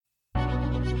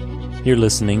You're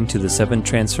listening to the Seven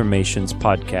Transformations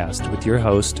podcast with your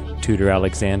host, Tudor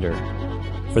Alexander.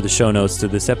 For the show notes to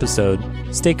this episode,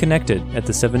 stay connected at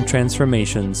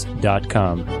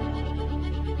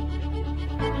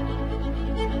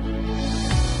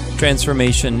the7transformations.com.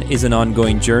 Transformation is an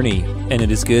ongoing journey, and it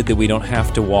is good that we don't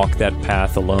have to walk that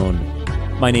path alone.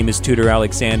 My name is Tudor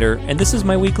Alexander, and this is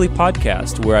my weekly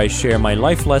podcast where I share my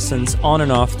life lessons on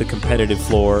and off the competitive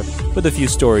floor with a few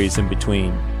stories in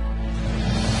between.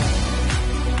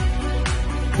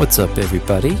 What's up,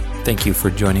 everybody? Thank you for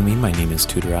joining me. My name is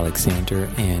Tudor Alexander,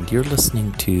 and you're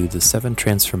listening to the Seven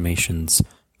Transformations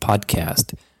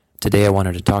podcast. Today I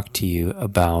wanted to talk to you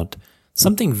about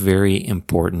something very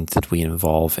important that we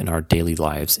involve in our daily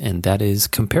lives, and that is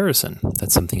comparison.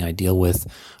 That's something I deal with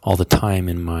all the time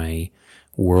in my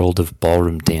world of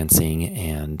ballroom dancing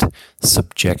and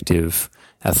subjective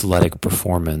athletic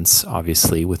performance,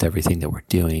 obviously, with everything that we're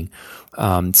doing.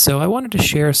 So I wanted to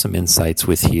share some insights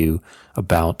with you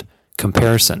about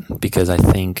comparison, because I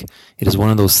think it is one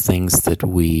of those things that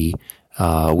we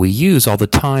use all the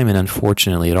time, and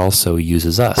unfortunately it also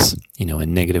uses us,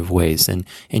 in negative ways. And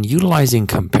utilizing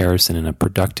comparison in a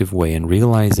productive way and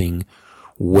realizing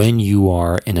when you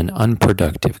are in an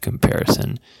unproductive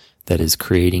comparison that is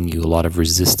creating you a lot of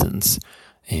resistance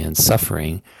and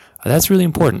suffering, that's really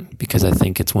important, because I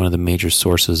think it's one of the major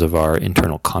sources of our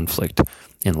internal conflict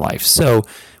in life. So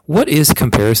what is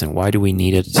comparison? Why do we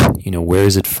need it? Where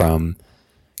is it from?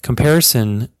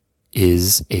 Comparison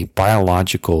is a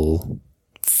biological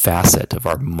facet of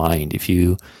our mind. If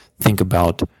you think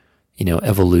about,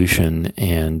 evolution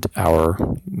and our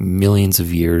millions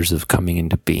of years of coming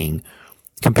into being,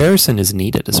 comparison is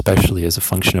needed, especially as a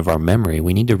function of our memory.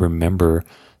 We need to remember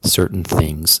certain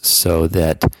things so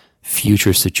that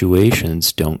future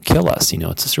situations don't kill us.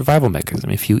 It's a survival mechanism.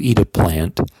 If you eat a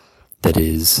plant that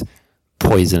is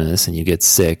poisonous and you get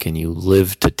sick and you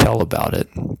live to tell about it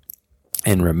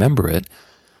and remember it,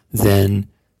 then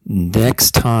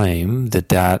next time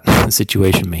that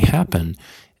situation may happen,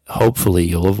 hopefully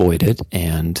you'll avoid it,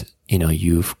 and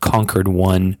you've conquered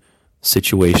one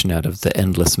situation out of the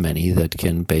endless many that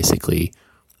can basically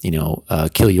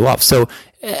kill you off. So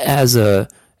as a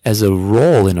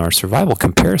role in our survival,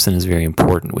 comparison is very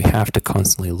important. We have to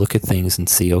constantly look at things and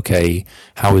see, okay,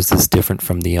 how is this different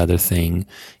from the other thing?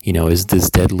 Is this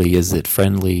deadly? Is it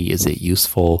friendly? Is it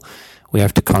useful? We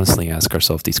have to constantly ask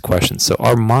ourselves these questions. So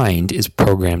our mind is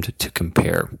programmed to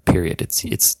compare, period.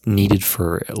 It's needed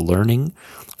for learning,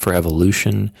 for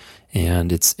evolution,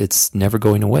 and it's never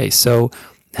going away. So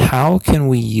how can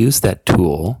we use that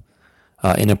tool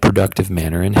in a productive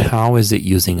manner, and how is it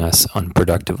using us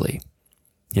unproductively?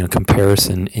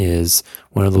 Comparison is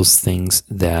one of those things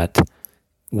that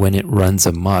when it runs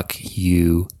amok,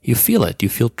 you feel it. You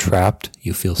feel trapped.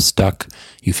 You feel stuck.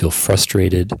 You feel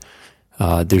frustrated.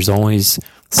 There's always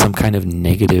some kind of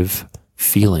negative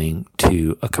feeling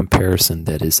to a comparison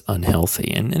that is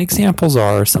unhealthy. And examples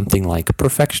are something like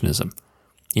perfectionism.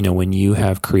 When you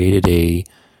have created a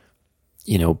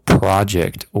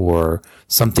project or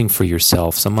something for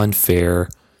yourself, some unfair,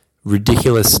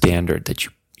 ridiculous standard that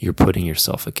you're putting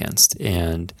yourself against,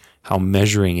 and how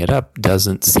measuring it up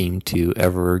doesn't seem to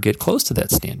ever get close to that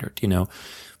standard.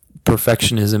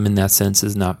 Perfectionism in that sense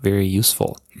is not very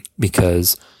useful,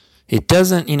 because it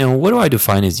doesn't, what do I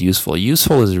define as useful?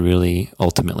 Useful is really,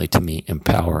 ultimately, to me,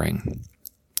 empowering.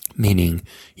 Meaning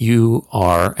you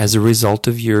are, as a result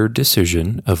of your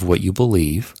decision of what you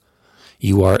believe,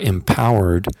 you are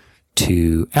empowered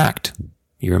to act.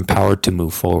 You're empowered to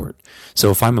move forward.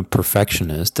 So if I'm a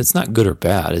perfectionist, that's not good or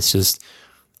bad. It's just,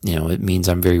 it means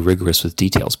I'm very rigorous with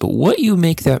details. But what you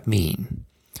make that mean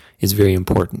is very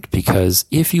important, because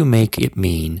if you make it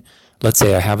mean, let's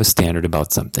say I have a standard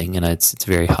about something and it's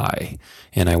very high,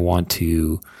 and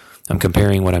I'm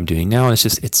comparing what I'm doing now, it's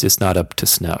just not up to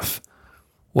snuff.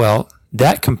 Well,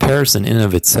 that comparison in and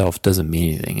of itself doesn't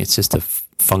mean anything. It's just a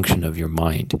function of your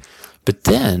mind. But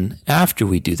then, after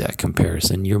we do that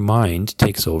comparison, your mind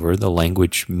takes over, the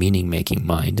language meaning-making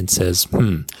mind, and says,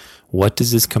 what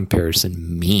does this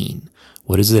comparison mean?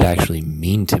 What does it actually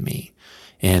mean to me?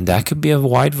 And that could be a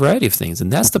wide variety of things.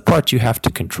 And that's the part you have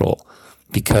to control,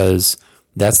 because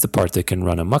that's the part that can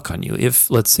run amok on you.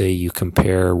 If, let's say, you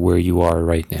compare where you are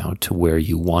right now to where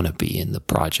you want to be in the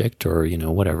project, or,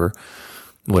 whatever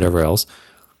else,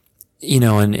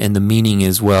 and the meaning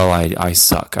is, well, I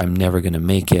suck. I'm never going to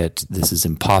make it. This is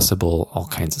impossible, all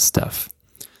kinds of stuff.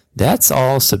 That's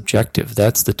all subjective.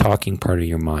 That's the talking part of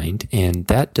your mind, and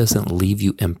that doesn't leave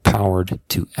you empowered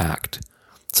to act.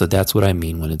 So that's what I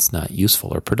mean when it's not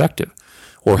useful or productive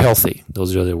or healthy.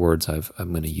 Those are the words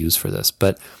I'm going to use for this.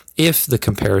 But if the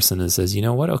comparison says, you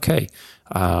know what, okay,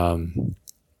 I'm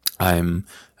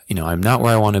not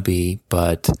where I want to be,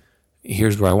 but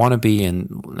here's where I want to be,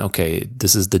 and okay,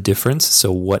 this is the difference.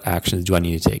 So what actions do I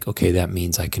need to take? Okay, that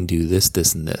means I can do this,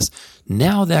 this, and this.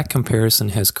 Now that comparison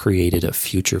has created a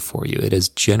future for you. It has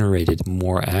generated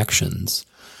more actions,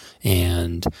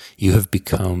 and you have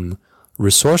become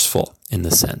resourceful in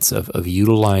the sense of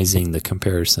utilizing the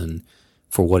comparison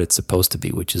for what it's supposed to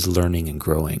be, which is learning and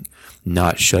growing,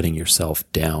 not shutting yourself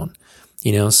down.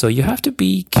 So you have to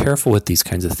be careful with these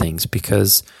kinds of things,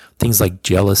 because things like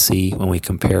jealousy, when we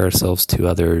compare ourselves to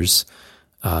others,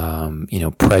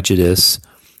 prejudice,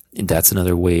 that's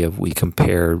another way of we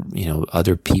compare,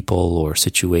 other people or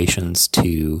situations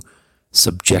to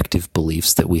subjective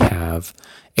beliefs that we have.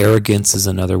 Arrogance is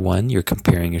another one. You're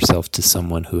comparing yourself to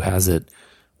someone who has it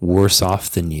worse off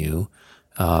than you,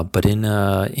 but in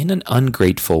an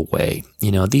ungrateful way.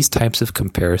 These types of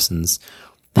comparisons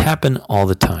happen all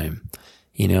the time.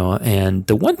 And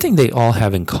the one thing they all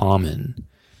have in common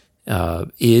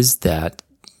is that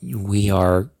we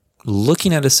are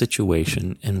looking at a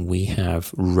situation and we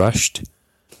have rushed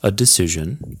a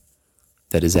decision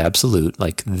that is absolute,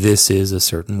 like this is a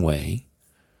certain way,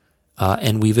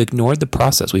 and we've ignored the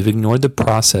process. We've ignored the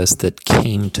process that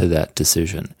came to that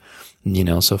decision.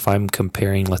 So if I'm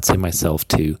comparing, let's say, myself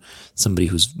to somebody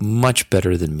who's much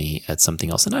better than me at something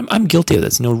else, and I'm guilty of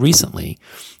this. Recently,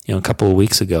 a couple of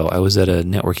weeks ago, I was at a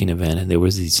networking event, and there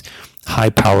was these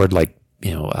high-powered,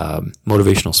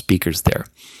 motivational speakers there.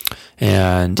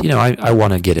 And, I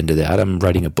want to get into that. I'm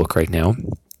writing a book right now,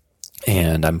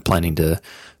 and I'm planning to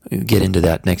get into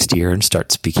that next year and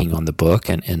start speaking on the book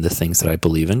and the things that I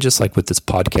believe in, just like with this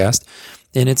podcast.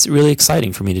 And it's really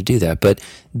exciting for me to do that. But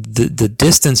the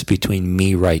distance between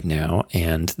me right now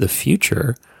and the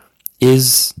future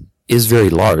is very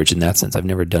large in that sense. I've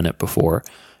never done it before.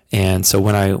 And so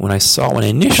when I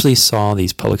initially saw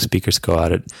these public speakers go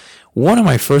at it, one of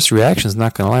my first reactions,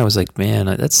 not going to lie, was like, man,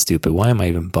 that's stupid. Why am I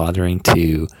even bothering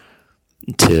to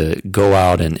go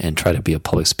out and try to be a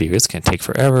public speaker? It's going to take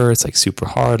forever. It's like super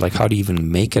hard. Like, how do you even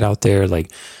make it out there?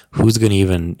 Like, who's going to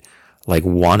even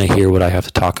want to hear what I have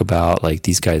to talk about? Like,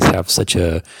 these guys have such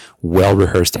a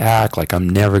well-rehearsed act. Like, I'm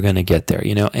never going to get there,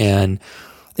 and,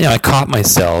 I caught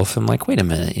myself. I'm like, wait a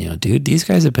minute, dude, these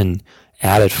guys have been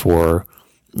at it for,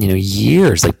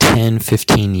 years, like 10,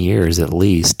 15 years, at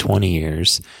least 20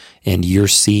 years. And you're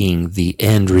seeing the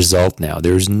end result now.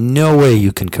 There's no way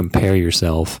you can compare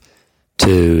yourself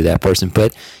to that person.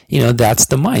 But, that's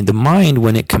the mind. The mind,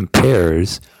 when it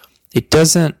compares, it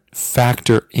doesn't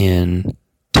factor in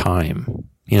time.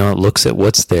 It looks at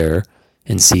what's there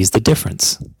and sees the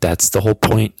difference. That's the whole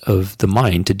point of the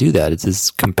mind, to do that. It's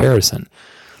this comparison.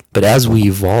 But as we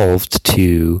evolved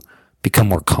to become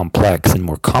more complex and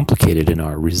more complicated in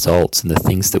our results and the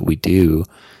things that we do,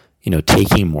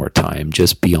 taking more time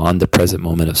just beyond the present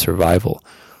moment of survival,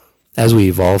 as we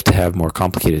evolved to have more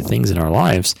complicated things in our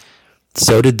lives,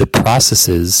 so did the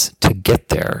processes to get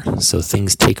there. So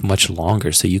things take much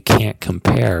longer. So you can't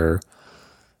compare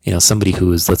somebody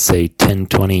who is, let's say, 10,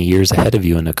 20 years ahead of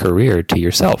you in a career to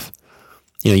yourself.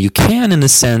 You can, in the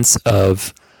sense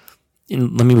of,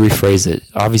 let me rephrase it.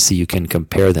 Obviously, you can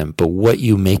compare them, but what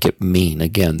you make it mean,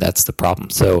 again, that's the problem.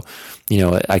 So,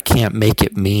 I can't make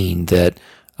it mean that,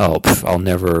 I'll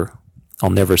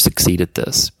never succeed at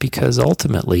this, because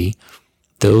ultimately,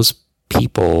 those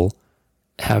people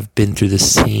have been through the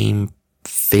same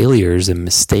failures and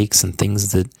mistakes and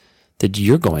things that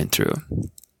you're going through.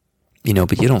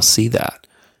 But you don't see that,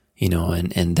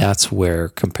 and that's where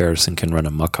comparison can run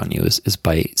amok on you, is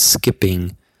by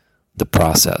skipping the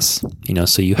process.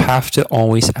 So you have to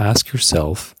always ask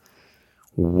yourself,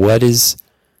 what is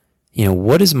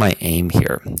my aim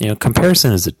here?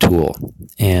 Comparison is a tool,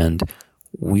 and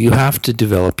you have to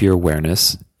develop your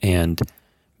awareness and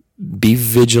be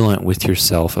vigilant with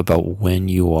yourself about when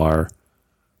you are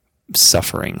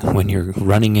suffering, when you're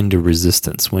running into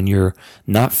resistance, when you're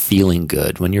not feeling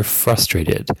good, when you're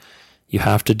frustrated. You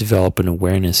have to develop an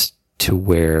awareness to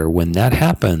where, when that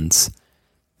happens,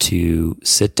 to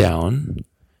sit down,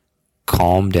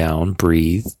 calm down,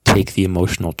 breathe, take the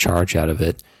emotional charge out of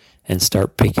it, and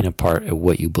start picking apart at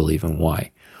what you believe and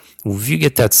why. If you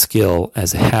get that skill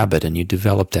as a habit and you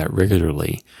develop that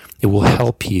regularly, it will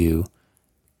help you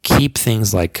keep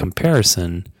things like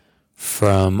comparison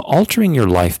from altering your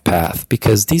life path,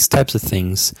 because these types of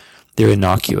things, they're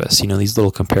innocuous, these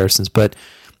little comparisons. But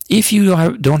if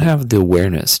you don't have the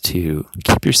awareness to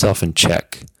keep yourself in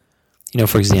check,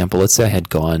 for example, let's say I had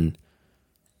gone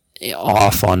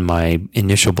off on my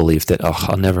initial belief that,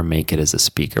 I'll never make it as a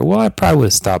speaker. Well, I probably would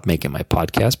have stopped making my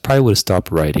podcast, probably would have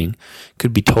stopped writing,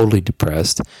 could be totally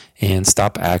depressed, and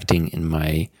stop acting in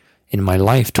my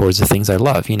life towards the things I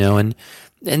love,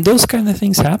 and those kind of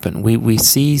things happen. We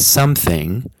see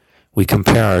something, we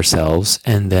compare ourselves,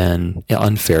 and then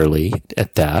unfairly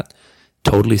at that,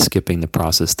 totally skipping the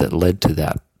process that led to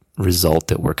that result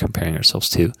that we're comparing ourselves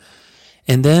to.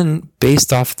 And then,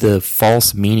 based off the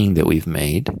false meaning that we've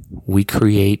made, we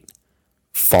create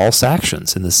false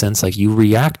actions in the sense like you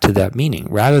react to that meaning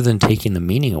rather than taking the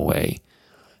meaning away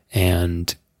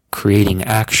and creating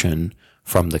action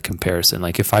from the comparison.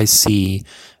 Like if I see,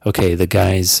 okay, the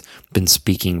guy's been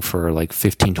speaking for like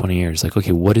 15, 20 years, like,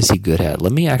 okay, what is he good at?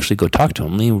 Let me actually go talk to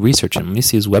him. Let me research him. Let me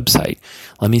see his website.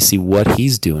 Let me see what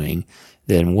he's doing,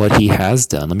 then what he has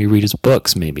done. Let me read his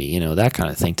books maybe, that kind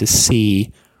of thing, to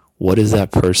see what is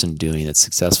that person doing that's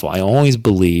successful. I always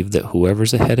believe that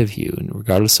whoever's ahead of you, and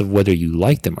regardless of whether you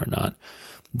like them or not,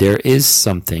 there is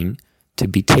something to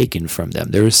be taken from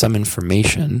them. There is some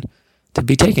information to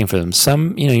be taken from them.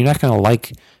 Some, you're not going to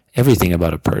like everything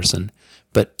about a person,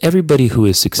 but everybody who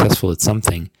is successful at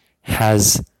something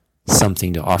has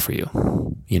something to offer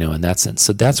you, in that sense.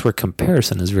 So that's where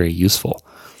comparison is very useful.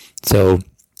 So,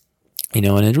 and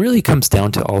it really comes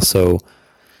down to also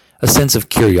a sense of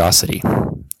curiosity.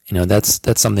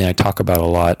 That's something I talk about a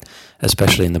lot,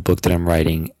 especially in the book that I'm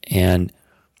writing. And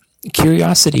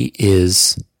curiosity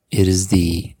is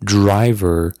the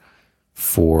driver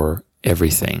for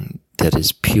everything that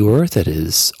is pure, that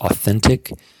is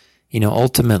authentic.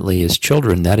 Ultimately, as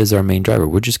children, that is our main driver.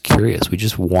 We're just curious. We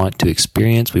just want to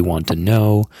experience. We want to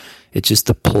know. It's just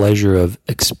the pleasure of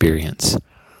experience.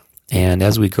 And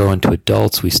as we grow into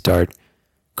adults, we start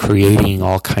creating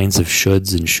all kinds of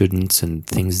shoulds and shouldn'ts and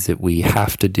things that we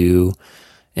have to do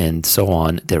and so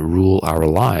on that rule our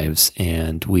lives.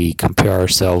 And we compare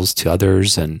ourselves to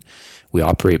others, and we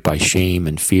operate by shame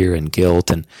and fear and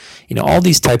guilt. And, all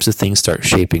these types of things start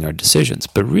shaping our decisions.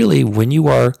 But really, when you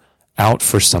are out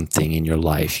for something in your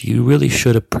life, you really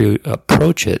should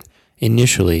approach it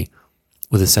initially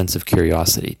with a sense of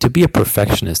curiosity. To be a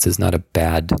perfectionist is not a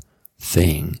bad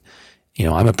thing.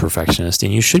 I'm a perfectionist,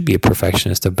 and you should be a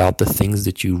perfectionist about the things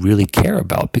that you really care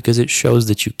about, because it shows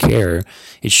that you care.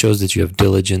 It shows that you have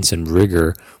diligence and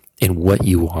rigor in what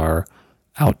you are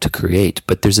out to create.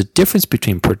 But there's a difference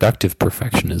between productive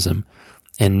perfectionism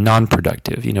and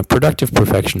non-productive. Productive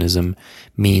perfectionism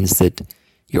means that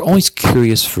you're always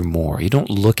curious for more. You don't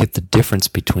look at the difference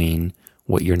between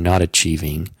what you're not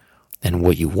achieving and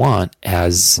what you want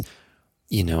as,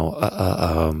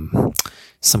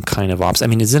 some kind of obstacle.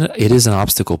 I mean, it is an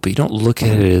obstacle, but you don't look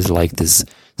at it as like this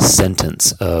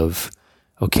sentence of,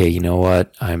 okay, you know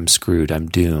what? I'm screwed. I'm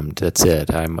doomed. That's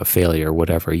it. I'm a failure,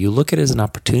 whatever. You look at it as an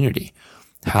opportunity.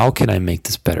 How can I make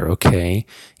this better? Okay.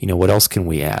 What else can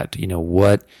we add?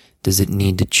 What does it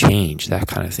need to change? That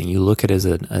kind of thing. You look at it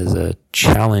as a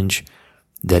challenge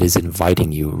that is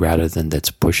inviting you rather than that's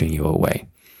pushing you away,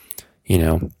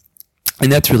 and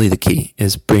that's really the key,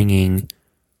 is bringing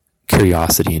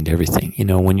curiosity into everything.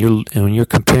 When you're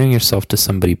comparing yourself to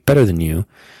somebody better than you,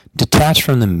 detach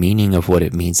from the meaning of what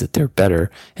it means that they're better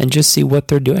and just see what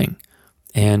they're doing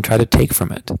and try to take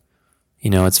from it.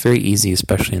 It's very easy,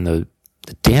 especially in the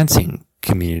dancing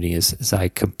community, as I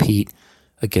compete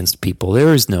against people.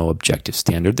 There is no objective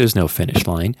standard. There's no finish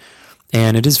line.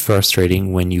 And it is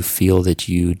frustrating when you feel that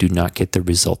you do not get the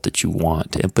result that you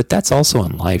want. But that's also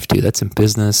in life too. That's in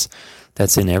business.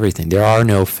 That's in everything. There are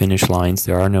no finish lines.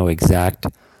 There are no exact,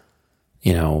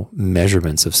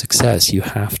 measurements of success. You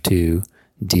have to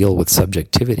deal with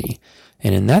subjectivity.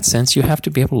 And in that sense, you have to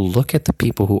be able to look at the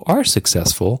people who are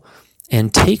successful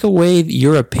and take away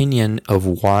your opinion of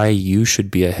why you should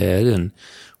be ahead and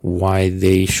why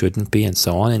they shouldn't be and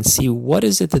so on, and see what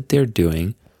is it that they're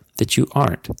doing that you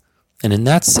aren't. And in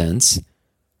that sense,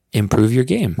 improve your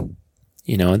game.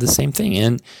 The same thing.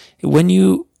 And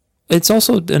it's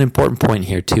also an important point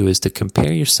here too, is to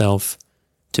compare yourself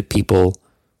to people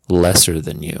lesser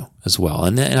than you as well.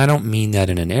 And I don't mean that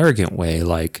in an arrogant way,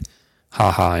 like,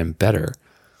 haha, I'm better.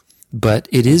 But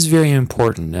it is very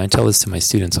important, and I tell this to my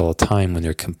students all the time when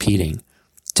they're competing,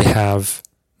 to have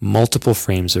multiple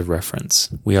frames of reference.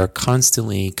 We are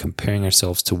constantly comparing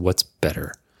ourselves to what's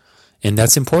better. And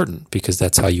that's important because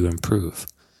that's how you improve.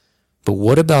 But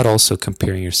what about also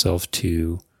comparing yourself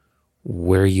to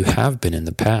where you have been in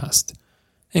the past?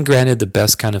 And granted, the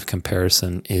best kind of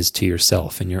comparison is to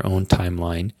yourself in your own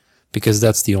timeline, because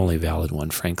that's the only valid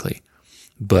one, frankly.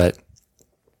 But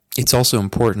it's also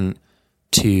important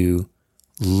to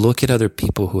look at other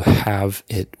people who have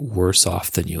it worse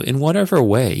off than you in whatever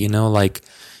way, like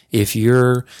If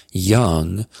you're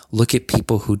young, look at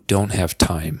people who don't have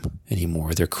time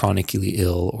anymore. They're chronically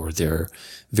ill or they're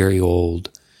very old.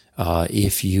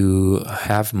 If you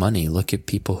have money, look at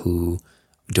people who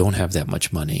don't have that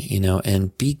much money,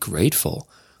 and be grateful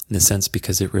in a sense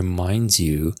because it reminds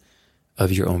you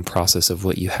of your own process of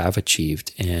what you have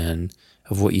achieved and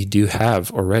of what you do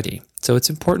have already. So it's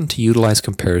important to utilize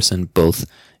comparison both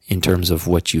in terms of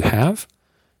what you have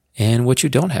and what you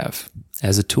don't have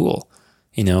as a tool.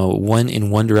 In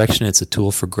one direction, it's a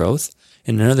tool for growth.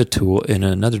 In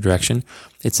another direction,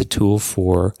 it's a tool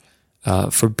for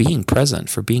being present,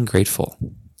 for being grateful.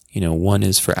 One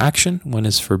is for action, one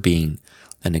is for being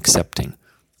and accepting.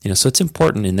 So it's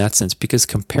important in that sense because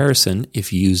comparison,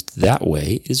 if used that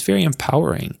way, is very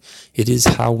empowering. It is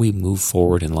how we move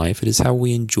forward in life. It is how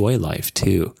we enjoy life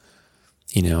too.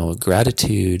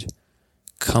 Gratitude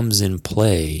comes in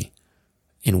play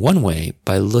in one way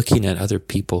by looking at other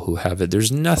people who have it.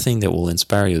 There's nothing that will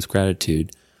inspire you with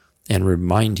gratitude and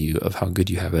remind you of how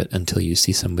good you have it until you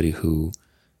see somebody who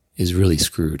is really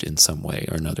screwed in some way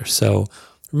or another. So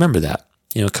remember that.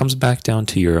 It comes back down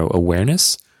to your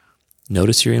awareness.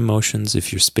 Notice your emotions.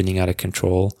 If you're spinning out of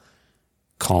control,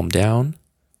 calm down,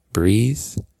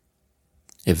 breathe,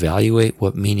 evaluate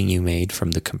what meaning you made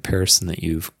from the comparison that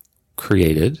you've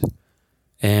created,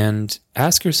 and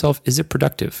ask yourself, is it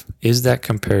productive? Is that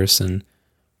comparison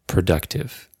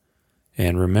productive?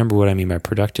 And remember what I mean by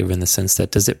productive in the sense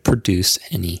that does it produce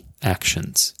any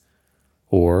actions?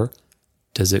 Or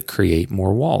does it create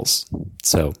more walls?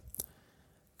 So, a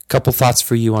couple thoughts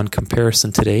for you on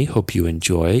comparison today. Hope you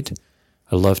enjoyed.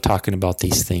 I love talking about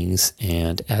these things,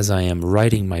 and as I am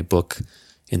writing my book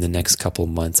in the next couple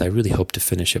months, I really hope to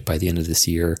finish it by the end of this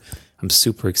year. I'm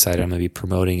super excited. I'm going to be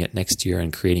promoting it next year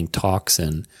and creating talks,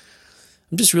 and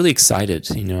I'm just really excited.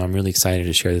 I'm really excited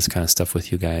to share this kind of stuff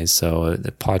with you guys. So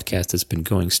the podcast has been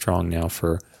going strong now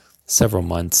for several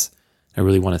months. I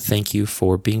really want to thank you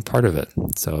for being part of it.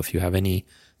 So if you have any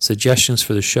suggestions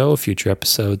for the show, future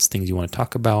episodes, things you want to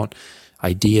talk about,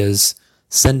 ideas,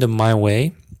 send them my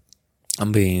way.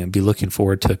 I'm going to be looking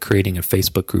forward to creating a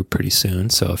Facebook group pretty soon.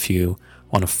 So if you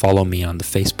want to follow me on the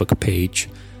Facebook page,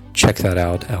 check that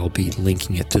out. I'll be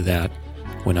linking it to that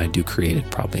when I do create it,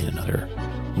 probably in another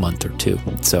month or two.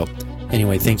 So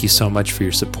anyway, thank you so much for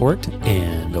your support,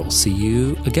 and I'll see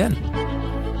you again.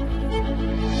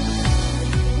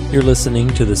 You're listening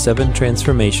to the 7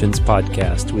 Transformations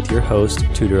podcast with your host,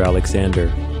 Tudor Alexander.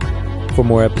 For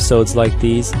more episodes like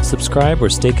these, subscribe or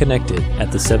stay connected at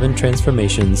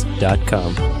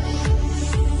the7transformations.com.